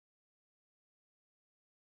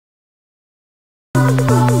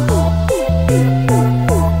Tarik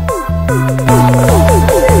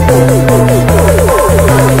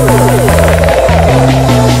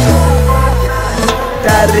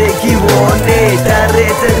kiwone,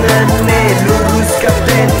 tarik tengene, lurus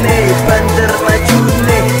kaptene, banter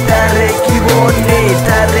majune. Tarik kiwone,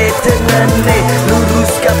 tarik tengene,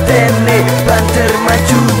 lurus kaptene, banter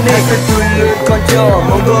majune. Sedulur konco,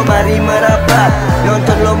 monggo mari merapat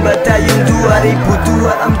nonton Lomba Dayung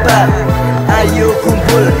 2024. Ayo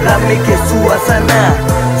kumpul rame ke suasana,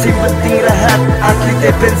 sing penting rahat,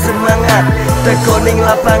 atlet ben semangat. Tekoning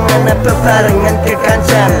lapangan bebarengan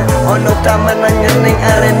kekancan, ono taman neng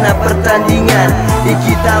arena pertandingan.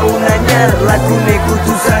 Iki tahun anyar, lagune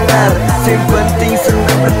kudu sangar, sing penting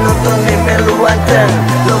seneng penonton melu anteng.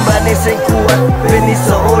 Lombane sing kuat, ben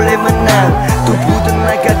iso oleh menang. Tubuh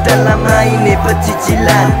tenaga dalam maine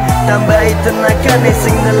pecicilan, tambahi tenaga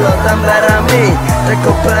sing nelok tambah rame.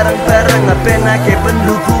 Teko bareng-bareng penake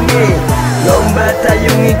pendukunge. Lomba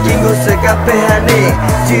dayung iki nggo sekabehane,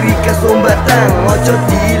 ciri khas Lomba Batang ojo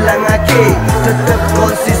dihilangake. Tetep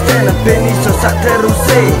konsisten ben iso sak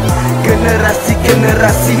teruse,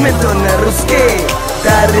 generasi meto neruske.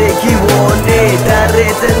 Tarik kiwone, tarik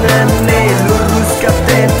tengene, lurus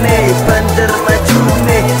kaptene, banter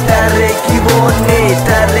majune. Tarik kiwone,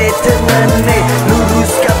 tarik tengene,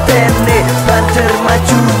 lurus kaptene, banter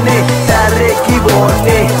majune. Tarik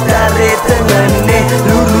kiwone, tarik tengene,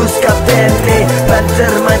 lurus kaptene, banter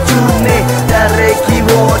majune. Tarik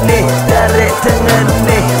kiwone, tarik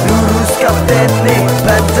tengene, lurus kaptene,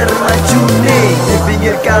 banter majune. Di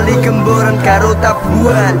pinggir kali gemboran karo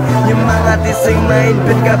tabuhan, nyemangati sing main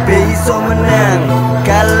ben kabeh iso menang.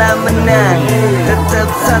 Kalah menang tetep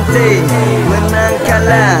santai, menang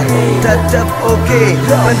kalah tetep oke.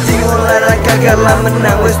 Penting olahraga, kalah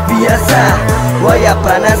menang wis biasa. Waya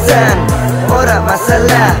panasan ora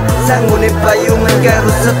masalah, sanggune payungan karo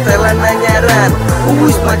setelan anyaran.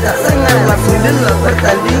 Wis pacak sengat langsung delok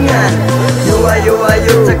pertandingan. Yo ayo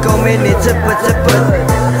teko mene cepet-cepet,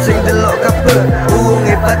 sing delok kebek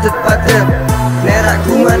uunge padet-padet. Nerak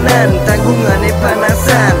kumanan tanggungane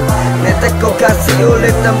panasan, neteko kasih oleh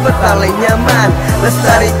tempat paling nyaman.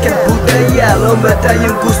 Lestarikan budaya Lomba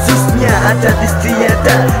Dayung khususnya adat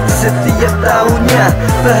istiadat di setiap tahunnya.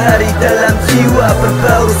 Bahari dalam jiwa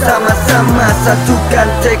berbaur sama-sama, satukan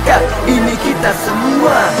tekad ini kita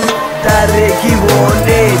semua. Tarik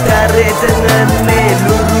kiwone, tarik tengene,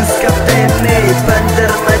 lurus kaptene, banter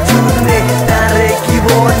majune. Tarik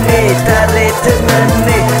kiwone, tarik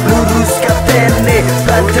tengene, lurus kaptene,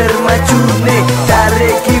 banter majune.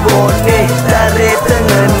 Tarik kiwone, tarik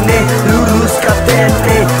tengene, lurus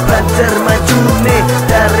kaptene, banter majune.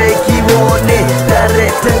 Tarik kiwone, tarik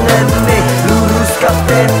tengene, lurus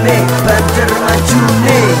kaptene, banter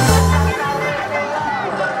majune.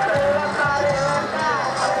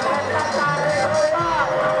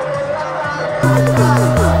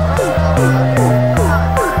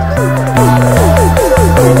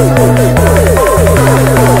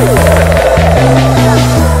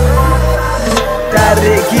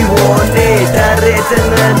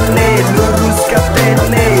 Tarik kiwone, tarik tengene, lurus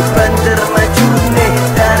kaptene, banter majune.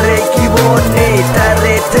 Tarik kiwone,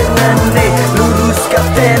 tarik tengene, lurus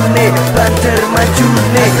kaptene, banter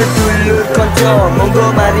majune. Sedulur konco, monggo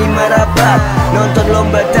mari merapat nonton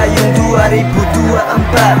Lomba Dayung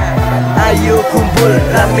 2024. Ayo kumpul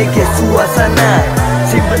rame ke suasana,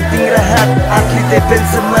 sing penting rahat, atlet ben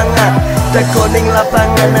semangat. Tekoning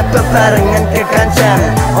lapangan bebarengan kekancan,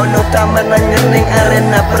 ono taman neng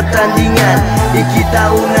arena pertandingan. Iki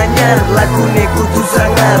tahun anyar, lagune kudu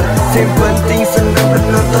sangar, sing penting seneng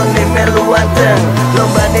penonton melu anteng.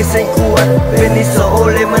 Lombane sing kuat ben iso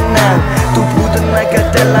oleh menang. Tubuh tenaga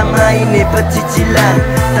dalam maine pecicilan,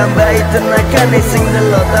 tambahi tenaga sing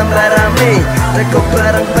delok tambah rame. Teko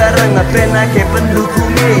bareng-bareng penake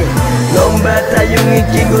pendukunge. Lomba dayung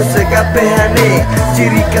iki nggo sekabehane,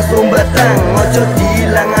 ciri khas Lomba Batang ojo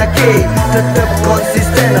dihilangake. Tetep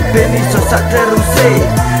konsisten ben iso sak teruse,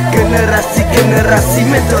 generasi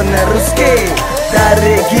meto neruske.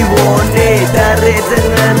 Tarik kiwone, tarik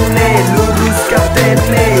tengene, lurus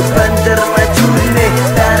kaptene, banter majune.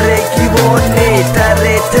 Tarik kiwone,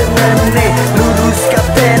 tarik tengene, lurus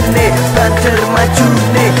kaptene, banter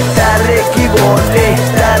majune. Tarik kiwone,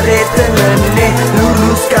 tarik tengene,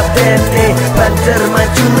 lurus kaptene, banter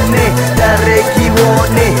majune. Tarik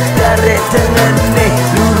kiwone, tarik tengene,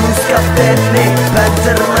 lurus kaptene,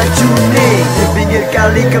 banter majune. Di pinggir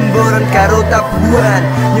kali gemboran karo tabuhan,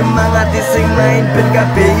 nyemangati sing main ben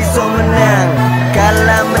kabeh iso menang.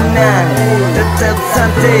 Kalah menang tetap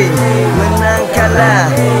santai, menang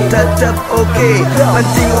kalah tetap oke.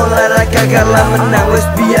 Penting olahraga, kalah menang wes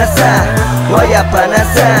biasa. Waya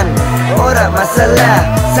panasan ora masalah,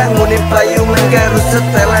 sangune payu menggarus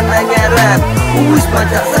setelan anyaran. Uus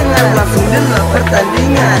pancak sangat langsung delok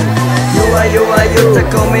pertandingan. Yo ayo ayo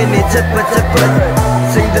teko mene cepet-cepet,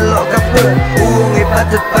 sing delok kapet uunge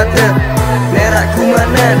padet-padet. Nerak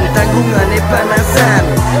kumanan tanggungane panasan,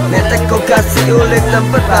 neteko kasih oleh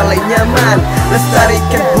tempat paling nyaman.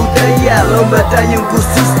 Lestarikan budaya lomba dayung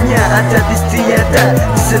khususnya adat istiadat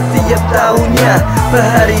di setiap tahunnya.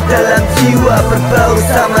 Bahari dalam jiwa berbau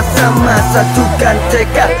sama-sama, satukan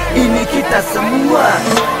tekad ini kita semua.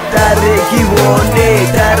 Tarik kiwone,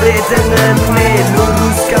 tarik tengene,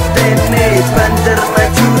 lurus kaptene, banter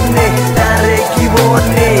majune. Tarik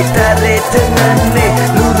kiwone, tarik tengene,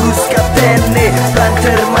 lurus kaptene,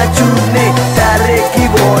 banter majune. Tarik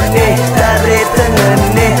kiwone, tarik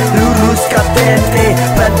tengene, lurus kaptene,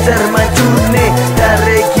 banter majune.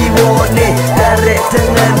 Tarik kiwone, tarik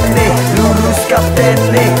tengene, lurus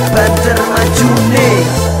kaptene, banter majune.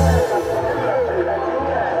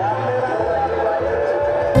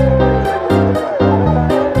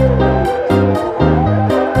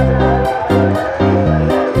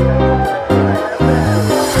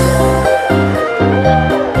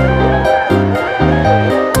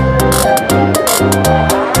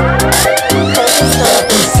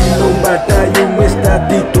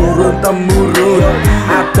 Temurun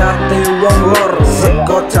adate wong lor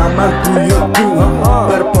seko jaman buyutku,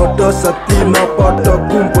 berpodo sedina podo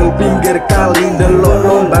kumpul pinggir kali, ndelok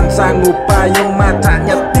lombang sangu payung maca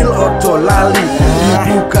nyetil ojo lali.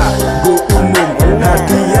 Dibuka go umum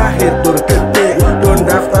hadiah tur gede, don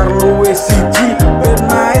daftar luwe siji ben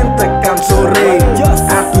main tekan sore.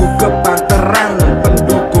 Adu kepanteran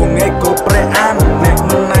pendukung ekoprean, nek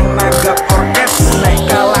menang nanggap orkes, nek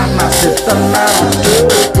kalah nasib tenang.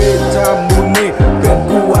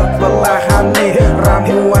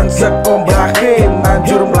 Ramuan sekombahe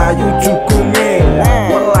manjur melayu jukunge,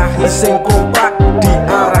 welahi sing kompak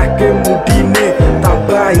diarahke mudine,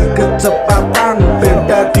 tambahi kecepatan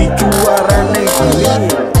benda di juarane.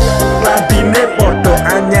 Lambine podo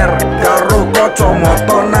anyar karo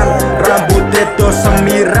kocomotonan, rambute do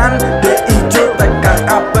semiran de ijo tekan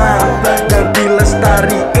abang. Dan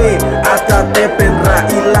dilestarike adate ben ra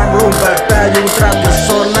ilang, lomba dayung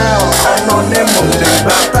tradisional onone mung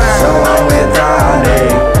Batang. Sawang wetane,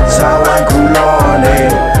 sawang kulone,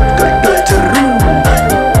 gedhek jeru,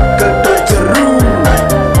 gedhek jeru.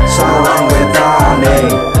 Sawang wetane,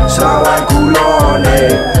 sawang kulone,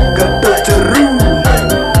 gedhek jeru,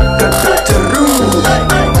 gedhek jeru.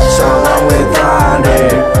 Sawang wetane,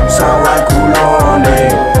 sawang kulone,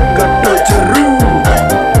 gedhek jeru,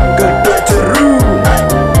 gedhek jeru.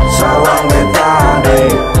 Sawang wetane,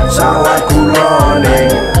 sawang kulone,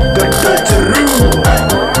 gedhek jeru,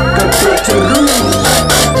 gedhek jeru.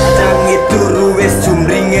 Tangi turu wis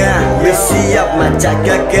jumringah, wis siap macak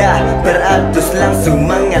gagah, beratus langsung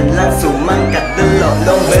mangan, langsung mangkat delok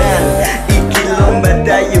lomban. Iki lomba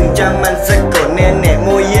dayung jaman seko nenek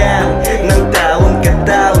moyang, nang tahun ke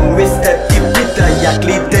tahun wis dadi budaya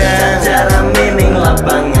klidang. Cara mening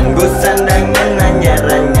lapangan go sandangan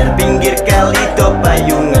anyar-anyar, pinggir kali do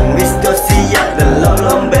payungan wis do siap delok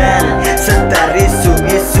lomban. Setar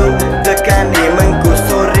isu-isu tekani mengku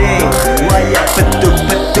sore, waya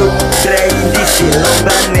betuk-betuk tradisi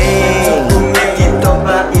lombane. Bunga kita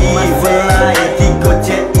pai, welai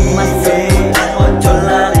dikocei, ojo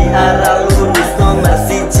lari arah lurus nomor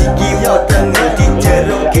siji kiwa tengah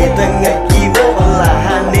dijeruke tengah kiwa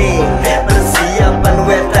olahane. Persiapan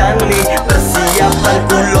wetane, persiapan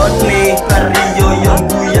kulone, Mario yang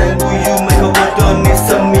guyang-guyu menggodone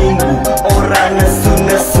seminggu, ora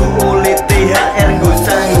nesu-nesu oleh THR go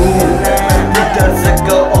sangu. Budal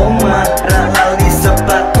seko omah, ra lali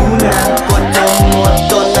sepatuna, kocok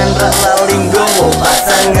motonan ra lali nggawa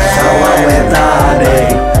pasangan. Sawang wetane,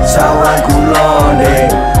 sawang kulone,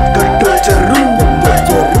 gedhek jeru,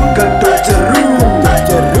 gedhek jeru.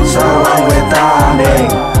 Sawang wetane,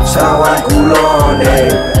 sawang kulone,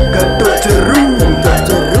 gedhek jeru, gedhek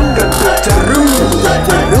jeru.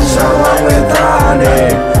 Sawang wetane,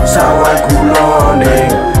 sawang kulone,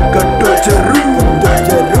 gedhek jeru,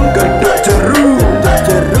 gedhek jeru.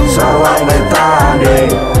 Sawang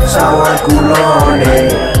wetane, sawang kulone,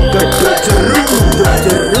 gedhek jeru, gedhek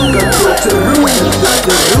jeru.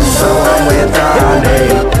 Sawang wetane,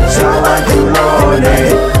 sawang kulone,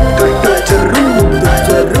 gedhek jeru,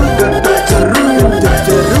 gedhek jeru.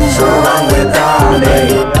 Sawang wetane,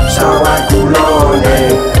 sawang kulone,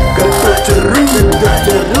 gedhek jeru, gedhek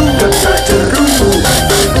jeru.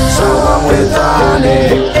 Sawang wetane.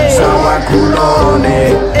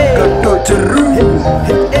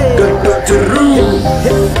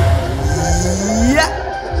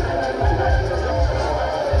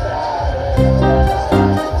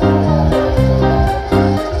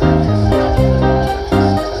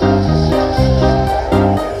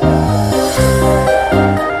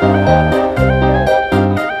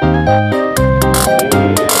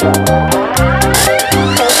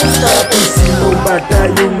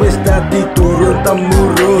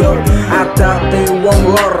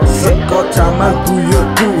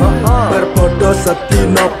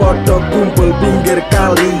 sedina padha kumpul pinggir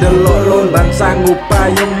kali delok lombang sangu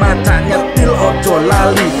payung macan nyetil ojo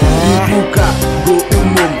lali dibuka go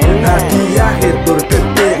umum hadiah tur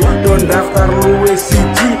gede don daftar luwih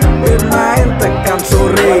siji main tekan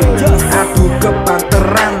sore adu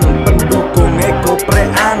kepanteran pendukunge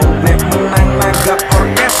koprean nek menang nanggap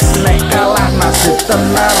orkes nek kalah nasib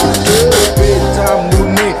tenang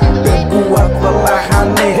becamune ben kuat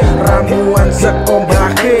pelahane ramuan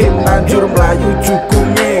sekombake nanjur melayu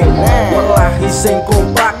jukunge welahi sing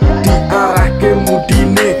kompak diarahke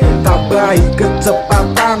mudine tambahi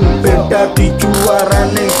kecepatan ben dadi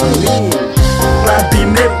juarane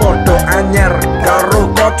ladine podo anyar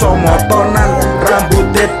karo kacamatanan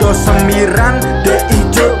rambute do semiran dek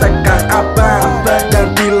ijo tekan abang dan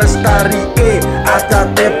dilestarike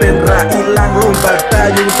adate ben ra ilang lomba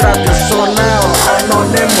dayung tradisional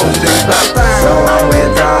anone mondeng batang sawang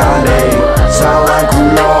wetane sawang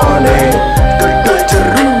kulone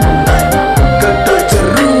gedhe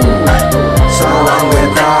jeru sawang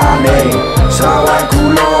wetane sawang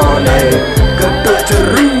kulone gedhe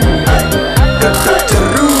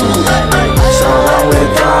jeru sawang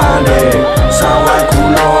wetane sawang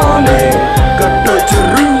kulone gedhe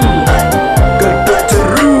jeru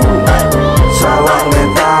sawang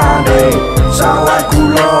wetane sawang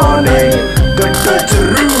kulone gedhe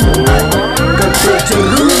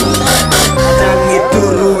jeru tangi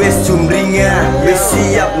turu wis jumringa wis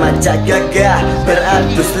siap macak gagah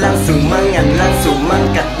beratus langsung mangan langsung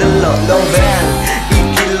mangkat delok lombang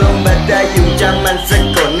iki lomba dayung zaman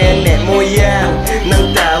seko nenek moyang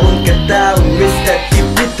nang tahun ke tahun wis dadi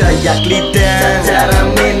budaya klidang cara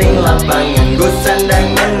mening lapangan go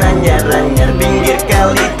sandangan anyar-anyar pinggir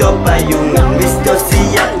kali do payungan wis do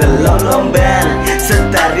siap delok lombang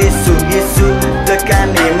setar isu-isu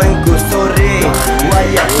tekane mengko sore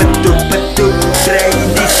wayah betul-betul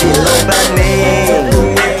tradisi lombane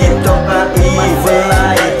kita pai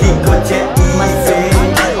welai dikoceki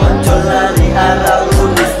ojo lari arah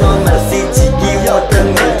lurus nomor siji kiwa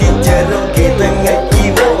tengah dijeroke tengah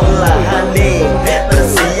kiwa olahane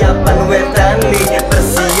persiapan wetane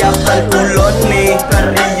persiapan kulone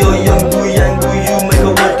Pario yang guyang-guyu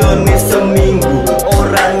mergo bodone seminggu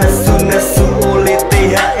orang nesu-nesu oleh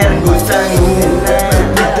THR go sangu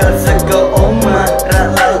budal sego oma rak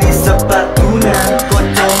lali sepatuna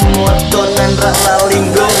kocok motonan rak lali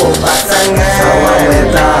nggowo pasangan sawang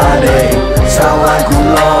wetane sawang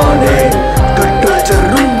kulone gedhe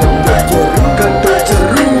jeru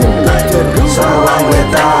sawang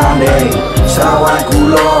wetane sawang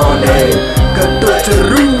kulone gedhe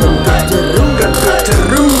jeru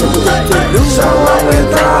sawang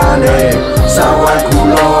wetane sawang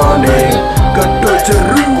kulone gedhe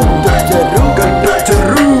jeru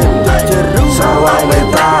sawang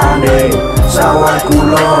wetane sawang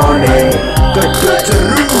kulone gedhe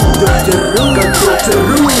jeru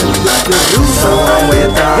sawang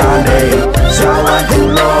wetane sawang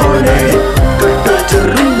kulone gedhe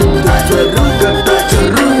jeru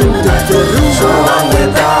sawang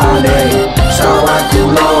wetane sawang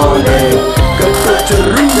kulone gedhe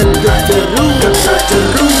jeru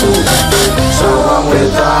sawang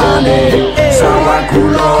wetane sawang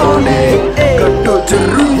kulone gedhe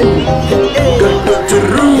jeru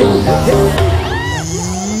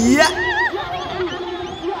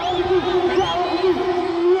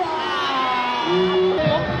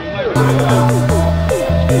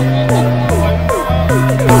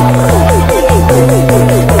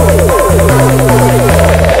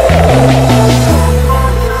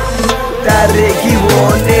tarik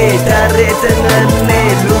kiwone tarik tengene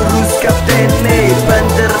lurus kaptene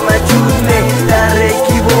banter majune tarik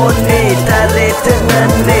kiwone tarik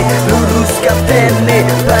tengene lurus kaptene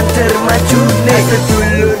banter majune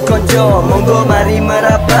sedulur konco monggo mari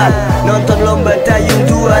merapat nonton lomba dayung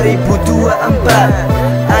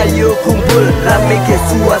 2024 ayo kumpul rame ke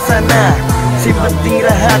suasana si penting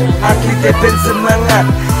rahat atlet ben semangat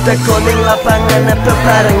tekoning lapangan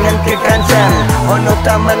bebarengan ke kancang ono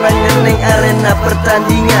taman neng arena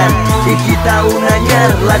pertandingan iki tahun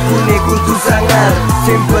anyar lagune kudu sangar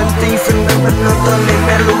sing penting seneng penonton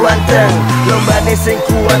melu wanteng lombane sing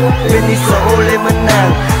kuat ben iso oleh menang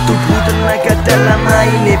tubuh tenaga dalam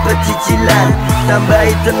maine pecicilan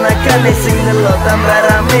tambahi tenaga sing ndelok tambah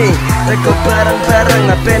rame teko bareng-bareng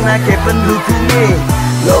apenake pendukunge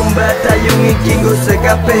lomba dayung iki nggo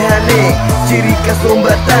sekabehane ciri khas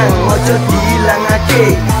Lomba Batang ojo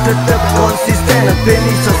dihilangake tetep konsisten ben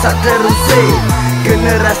iso sak teruse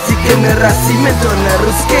generasi-generasi men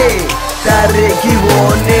neruske tarik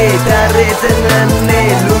kiwone, tarik tengene,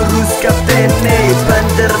 lurus kaptene,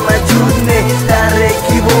 banter majune, tarik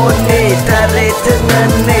kiwone, tarik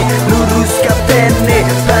tengene, lurus kaptene,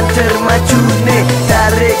 banter majune,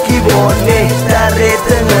 tarik kiwone, tarik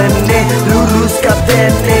tengene, lurus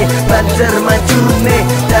kaptene, banter majune,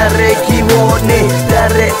 tarik kiwone,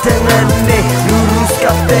 tarik tengene, lurus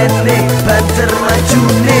kaptene, banter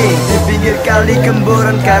majune. Di pinggir kali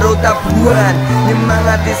gemboran karo tabuhan,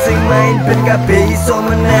 nyemangati sing main ben kabeh iso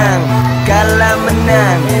menang. Kalah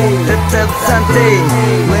menang tetep santai,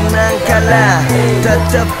 menang kalah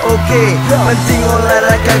tetep oke. Penting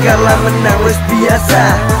olahraga, kalah menang wis biasa.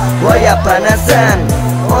 Waya panasan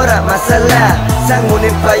ora masalah,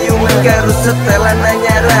 sanggune payungan karo setelan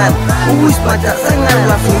anyaran. Wis pacak sangat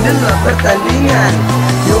langsung delok pertandingan.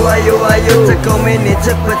 Yo ayo ayo teko mene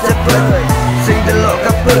cepet-cepet, sing delok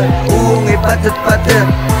kebet uunge padet-padet.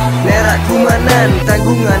 Nerak kumanan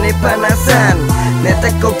tanggungane panasan, nek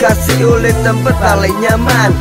teko kasih oleh tempat paling nyaman.